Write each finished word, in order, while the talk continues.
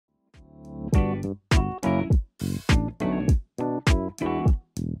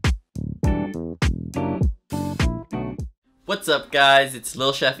What's up, guys? It's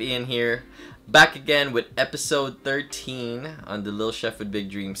Lil Chef Ian here, back again with episode 13 on the Lil Chef with Big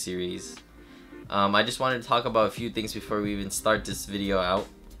Dreams series. I just wanted to talk about a few things before we even start this video out.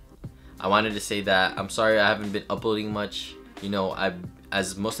 I wanted to say that I'm sorry I haven't been uploading much. You know,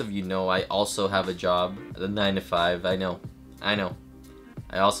 as most of you know, I also have a job, a 9 to 5. I know.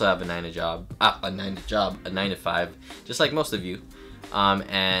 I also have a 9 to 5, just like most of you.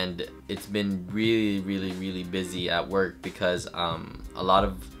 And it's been really busy at work because a lot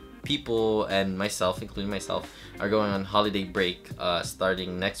of people and myself, including myself, are going on holiday break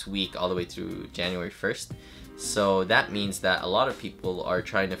starting next week all the way through January 1st. So that means that a lot of people are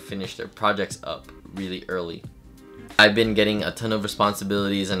trying to finish their projects up really early. I've been getting a ton of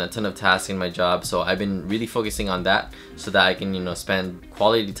responsibilities and a ton of tasks in my job, so I've been really focusing on that so that I can, you know, spend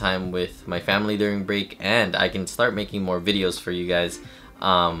quality time with my family during break, and I can start making more videos for you guys,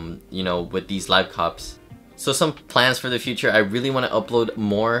 you know, with these live cops. So some plans for the future: I really want to upload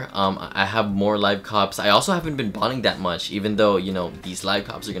more. I have more live cops. I also haven't been botting that much, even though, you know, these live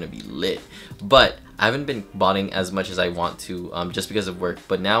cops are gonna be lit, but I haven't been botting as much as I want to, just because of work.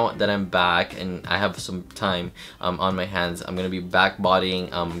 But now that I'm back and I have some time on my hands, I'm gonna be back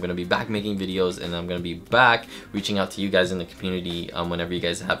botting. I'm gonna be back making videos, and I'm gonna be back reaching out to you guys in the community. Whenever you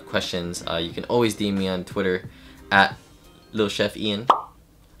guys have questions, you can always DM me on Twitter at Lil Chef Ian.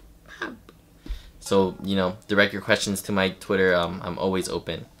 So, you know, direct your questions to my Twitter. I'm always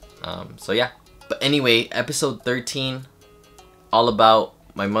open. So yeah. But anyway, episode 13, all about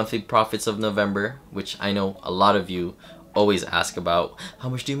my monthly profits of November, which I know a lot of you always ask about. How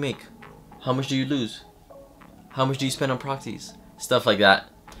much do you make? How much do you lose? How much do you spend on proxies? Stuff like that.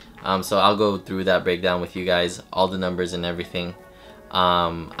 So I'll go through that breakdown with you guys, all the numbers and everything.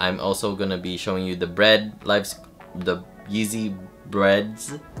 I'm also gonna be showing you the the Yeezy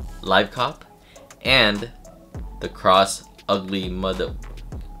Bred's live cop, and the Cross Ugly Mother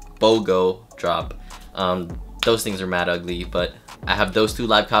Bogo drop. Those things are mad ugly, but I have those two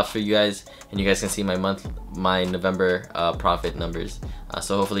live cops for you guys, and you guys can see my November profit numbers.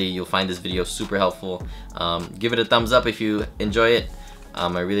 So hopefully you'll find this video super helpful. Give it a thumbs up if you enjoy it.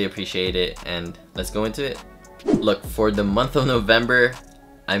 I really appreciate it, and let's go into it. Look, for the month of November,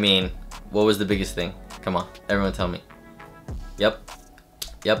 I mean, what was the biggest thing? Come on, everyone tell me. Yep,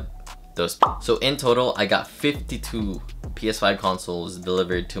 those. So in total, I got 52 PS5 consoles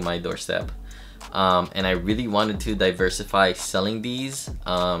delivered to my doorstep. And I really wanted to diversify selling these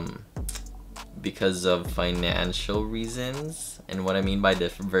because of financial reasons. And what I mean by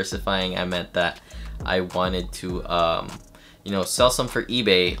diversifying, I meant that I wanted to you know, sell some for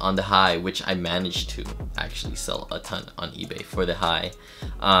eBay on the high, which I managed to actually sell a ton on eBay for the high.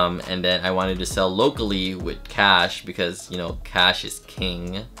 And then I wanted to sell locally with cash because, you know, cash is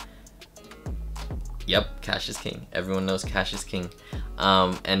king. Yep, cash is king. Everyone knows cash is king.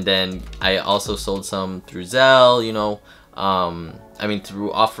 And then I also sold some through Zelle, you know, I mean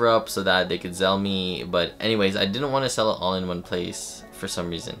through OfferUp, so that they could Zelle me. But anyways, I didn't want to sell it all in one place for some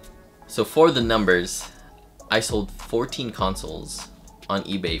reason. So for the numbers, I sold 14 consoles on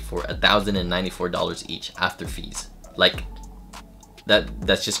eBay for $1,094 each after fees. Like,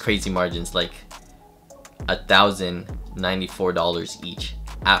 that's just crazy margins. Like $1,094 each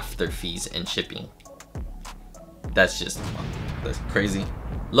after fees and shipping. That's crazy.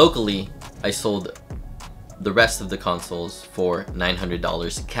 Locally, I sold the rest of the consoles for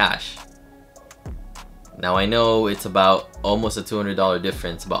 $900 cash. Now I know it's about almost a $200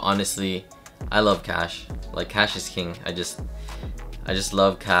 difference, but honestly, I love cash. Like, cash is king. I just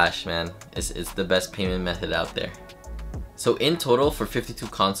love cash, man. It's the best payment method out there. So in total, for 52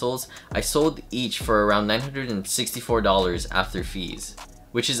 consoles, I sold each for around $964 after fees,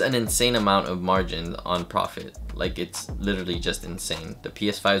 which is an insane amount of margin on profit. Like, it's literally just insane. The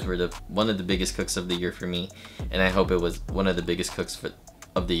PS5s were one of the biggest cooks of the year for me, and I hope it was one of the biggest cooks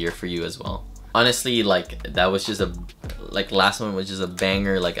of the year for you as well. Honestly, like, that was just last one was just a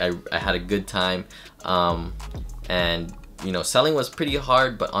banger. Like, I had a good time, and you know, selling was pretty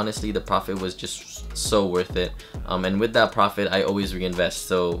hard, but honestly the profit was just so worth it. And with that profit, I always reinvest.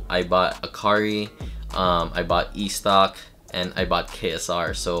 So I bought Akari, I bought E-Stock, and I bought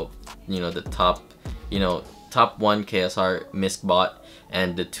KSR. So, you know, the top one KSR misc bot,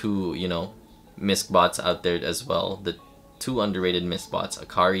 and the two, you know, misc bots out there as well, the two underrated misc bots,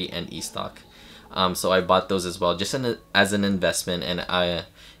 Akari and E-Stock. So I bought those as well, just as an investment, and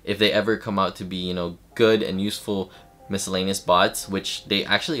if they ever come out to be, you know, good and useful miscellaneous bots, which they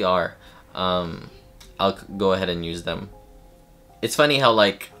actually are, I'll go ahead and use them. It's funny how,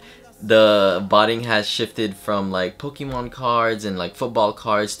 like, the botting has shifted from like Pokemon cards and like football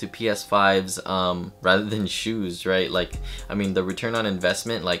cards to PS5s rather than shoes, right? Like, I mean, the return on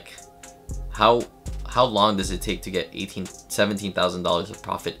investment, like how long does it take to get $17,000 of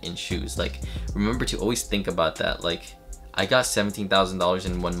profit in shoes? Like, remember to always think about that. Like, I got $17,000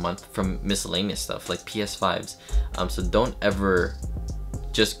 in 1 month from miscellaneous stuff like PS5s. So don't ever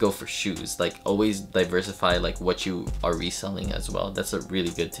just go for shoes. Like, always diversify like what you are reselling as well. That's a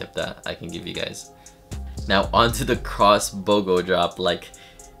really good tip that I can give you guys. Now onto the cross Bogo drop. Like,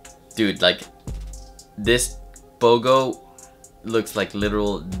 dude, like this Bogo looks like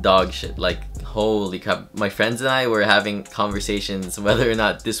literal dog shit. Like, holy crap. My friends and I were having conversations whether or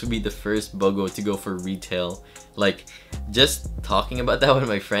not this would be the first Bogo to go for retail. Like, just talking about that with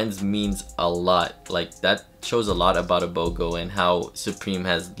my friends means a lot. Like, that shows a lot about a Bogo and how Supreme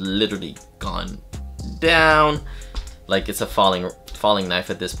has literally gone down. Like, it's a falling knife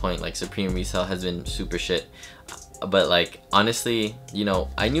at this point. Like, Supreme resale has been super shit. But like, honestly, you know,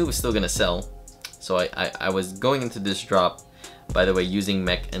 I knew it was still gonna sell. So I was going into this drop, by the way, using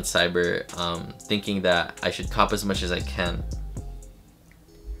Mech and Cyber, thinking that I should cop as much as I can.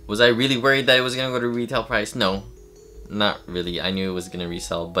 Was I really worried that it was gonna go to retail price? No, not really. I knew it was gonna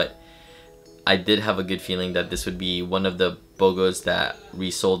resell, but I did have a good feeling that this would be one of the Bogos that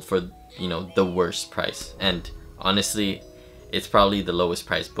resold for, you know, the worst price. And honestly, it's probably the lowest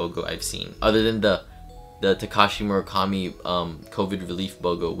price Bogo I've seen, other than the Takashi Murakami COVID relief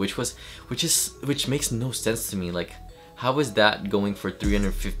Bogo, which makes no sense to me. Like, how is that going for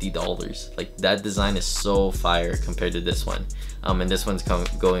 $350? Like, that design is so fire compared to this one. And this one's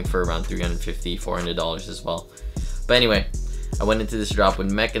going for around $350, $400 as well. But anyway, I went into this drop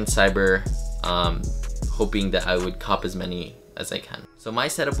with Mech and Cyber, hoping that I would cop as many as I can. So my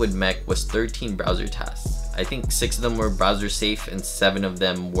setup with Mech was 13 browser tasks. I think 6 of them were browser safe and 7 of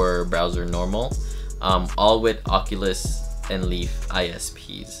them were browser normal, all with Oculus and Leaf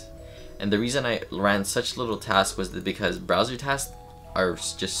ISPs. And the reason I ran such little tasks was because browser tasks are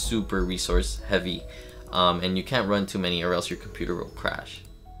just super resource heavy, and you can't run too many or else your computer will crash.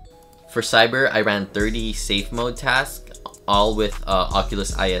 For Cyber, I ran 30 safe mode tasks, all with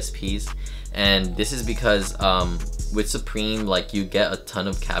Oculus ISPs. And this is because with Supreme, like, you get a ton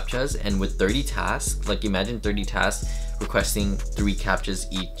of captchas, and with 30 tasks, like, imagine 30 tasks requesting 3 captchas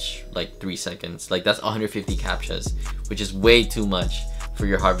each, like 3 seconds. Like, that's 150 captchas, which is way too much for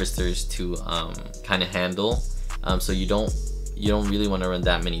your harvesters to kind of handle. So you don't really want to run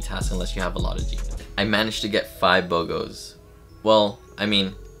that many tasks unless you have a lot of G. I managed to get 5 Bogos. Well, I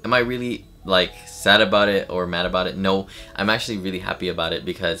mean, am I really like sad about it or mad about it? No, I'm actually really happy about it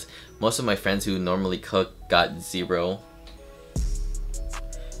because most of my friends who normally cook got 0.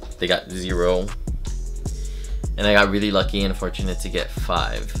 They got 0. And I got really lucky and fortunate to get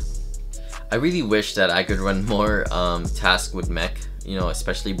 5. I really wish that I could run more tasks with Mech, you know,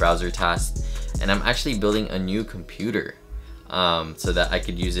 especially browser tasks. And I'm actually building a new computer so that I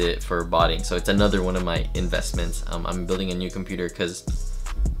could use it for botting. So it's another one of my investments. I'm building a new computer because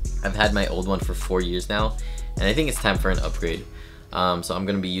I've had my old one for 4 years now, and I think it's time for an upgrade. So I'm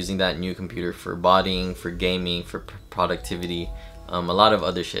going to be using that new computer for botting, for gaming, for productivity, a lot of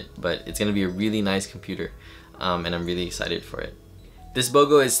other shit. But it's going to be a really nice computer, and I'm really excited for it. This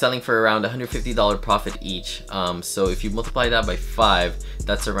Bogo is selling for around $150 profit each. So if you multiply that by 5,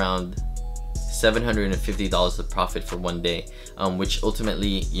 that's around $750 of profit for 1 day, which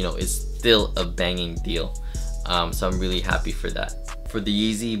ultimately, you know, is still a banging deal. So I'm really happy for that. For the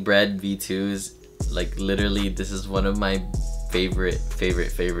Yeezy Bred V2s, like, literally this is one of my favorite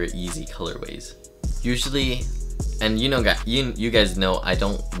Yeezy colorways. Usually, and you know, you guys know I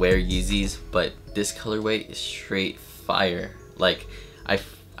don't wear Yeezys, but this colorway is straight fire. Like,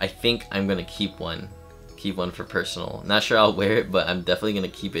 I think I'm gonna keep one for personal. Not sure I'll wear it, but I'm definitely gonna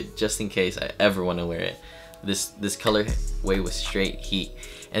keep it just in case I ever want to wear it. This colorway was straight heat,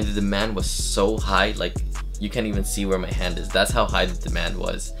 and the demand was so high, like, you can't even see where my hand is. That's how high the demand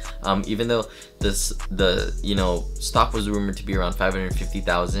was. Even though the you know, stock was rumored to be around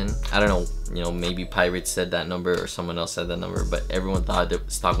 550,000. I don't know, you know, maybe Pirates said that number or someone else said that number, but everyone thought the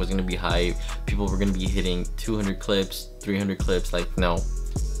stock was gonna be high. People were gonna be hitting 200 clips, 300 clips. Like, no,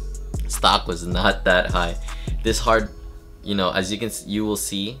 stock was not that high. This hard, you know, as you will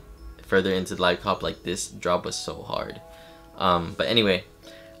see further into the Livecop, like, this drop was so hard. But anyway,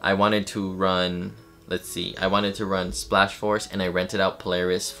 I wanted to run, let's see, I wanted to run Splash Force, and I rented out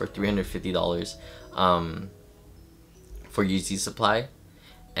Polaris for $350 for Yeezy supply,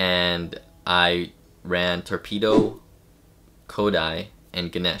 and I ran Torpedo, Kodai,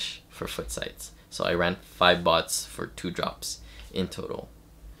 and Ganesh for footsites. So I ran 5 bots for 2 drops in total.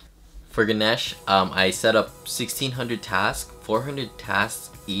 For Ganesh, I set up 1600 tasks, 400 tasks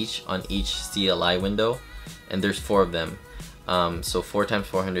each on each CLI window, and there's 4 of them. So 4 times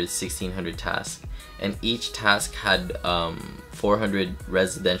 400 is 1600 tasks, and each task had 400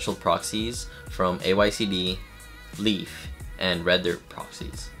 residential proxies from AYCD, Leaf, and Red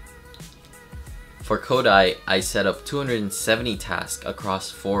proxies. For Kodai, I set up 270 tasks across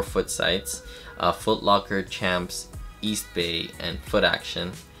 4 footsites, Footlocker, Champs, Eastbay, and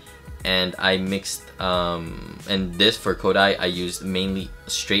Footaction. And I mixed, and this for Kodai, I used mainly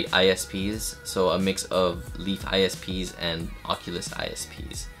straight ISPs, so a mix of Leaf ISPs and Oculus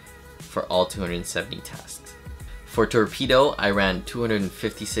ISPs for all 270 tasks. For Torpedo, I ran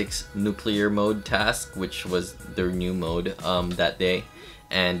 256 nuclear mode tasks, which was their new mode that day,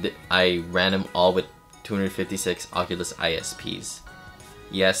 and I ran them all with 256 Oculus ISPs.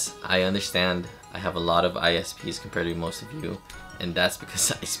 Yes, I understand I have a lot of ISPs compared to most of you, and that's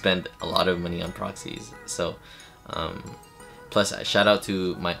because I spend a lot of money on proxies. So plus shout out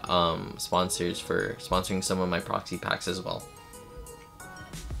to my sponsors for sponsoring some of my proxy packs as well.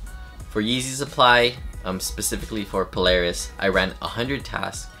 For Yeezy supply, specifically for Polaris, I ran 100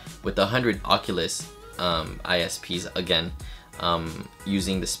 tasks with 100 Oculus ISPs again,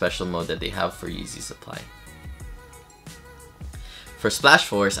 using the special mode that they have for Yeezy supply. For Splash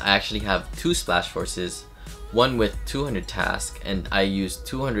Force, I actually have 2 Splash Forces, one with 200 tasks, and I used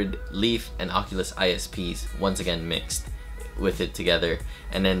 200 Leaf and Oculus ISPs, once again mixed with it together.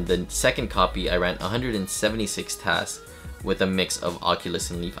 And then the second copy, I ran 176 tasks with a mix of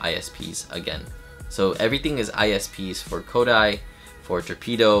Oculus and Leaf ISPs again. So everything is ISPs for Kodai, for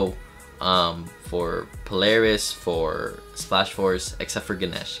Torpedo, for Polaris, for Splash Force, except for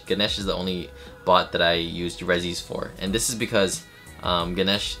Ganesh. Ganesh is the only bot that I used resis for, and this is because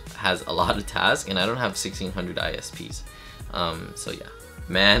Ganesh has a lot of tasks and I don't have 1600 ISPs. So yeah,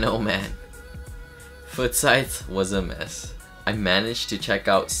 man oh man, footsites was a mess. I managed to check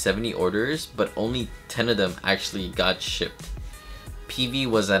out 70 orders, but only 10 of them actually got shipped. PV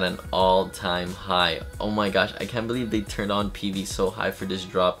was at an all-time high. Oh my gosh, I can't believe they turned on PV so high for this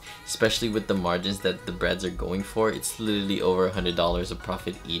drop, especially with the margins that the Breds are going for. It's literally over $100 of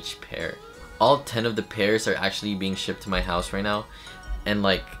profit each pair. All 10 of the pairs are actually being shipped to my house right now, and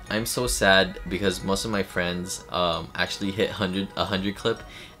like, I'm so sad because most of my friends actually hit 100 clip,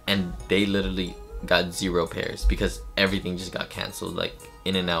 and they literally got 0 pairs because everything just got canceled. Like,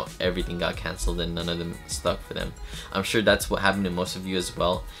 in and out, everything got canceled and none of them stuck for them. I'm sure that's what happened to most of you as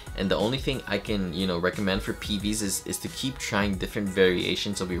well. And the only thing I can, recommend for PVs is to keep trying different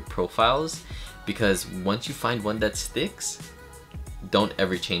variations of your profiles, because once you find one that sticks, don't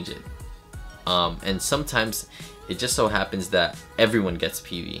ever change it. And sometimes it just so happens that everyone gets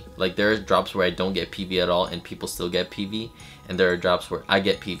PV. Like, there are drops where I don't get PV at all and people still get PV, and there are drops where I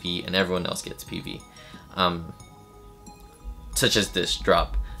get PV and everyone else gets PV. Such as this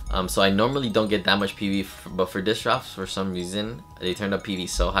drop. So I normally don't get that much PV, but for this drop, for some reason, they turned up PV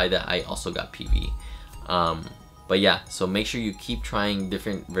so high that I also got PV. But yeah, so make sure you keep trying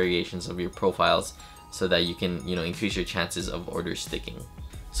different variations of your profiles so that you can, increase your chances of orders sticking.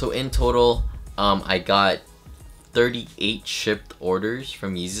 So in total, I got 38 shipped orders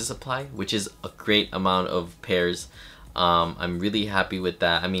from Yeezy Supply, which is a great amount of pairs. I'm really happy with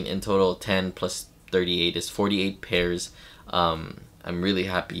that. I mean, in total, 10 plus 38 is 48 pairs. I'm really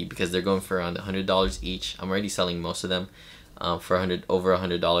happy because they're going for around $100 each. I'm already selling most of them for over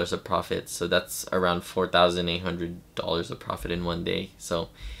 $100 of profit. So that's around $4,800 of profit in one day. So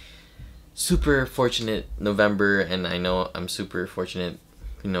super fortunate November, and I know I'm super fortunate,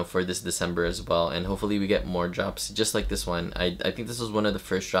 for this December as well. And hopefully we get more drops just like this one. I think this was one of the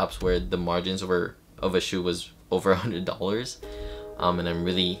first drops where the margins of a shoe was over $100. And I'm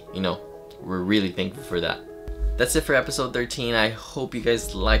really, we're really thankful for that. That's it for episode 13. I hope you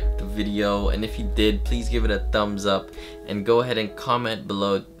guys liked the video, and if you did, please give it a thumbs up and go ahead and comment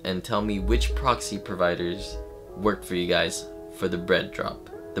below and tell me which proxy providers worked for you guys for the Bred drop.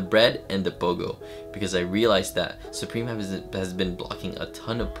 The Bred and the Bogo, because I realized that Supreme has been blocking a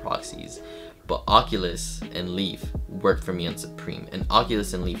ton of proxies, but Oculus and Leaf worked for me on Supreme, and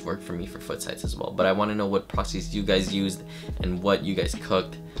Oculus and Leaf worked for me for footsites as well. But I want to know what proxies you guys used and what you guys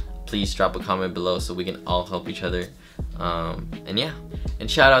cooked. Please drop a comment below so we can all help each other. And yeah,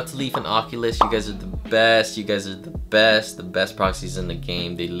 and shout out to Leaf and Oculus. You guys are the best. You guys are the best proxies in the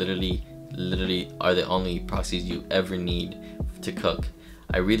game. They literally are the only proxies you ever need to cook.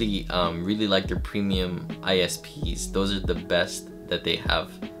 I really like their premium ISPs. Those are the best that they have.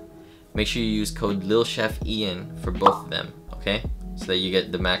 Make sure you use code LilChefIan for both of them, okay? So that you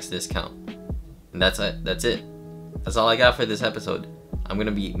get the max discount. And that's it. That's all I got for this episode. I'm gonna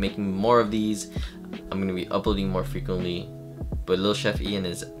be making more of these. I'm gonna be uploading more frequently. But Lil Chef Ian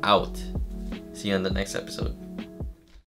is out. See you on the next episode.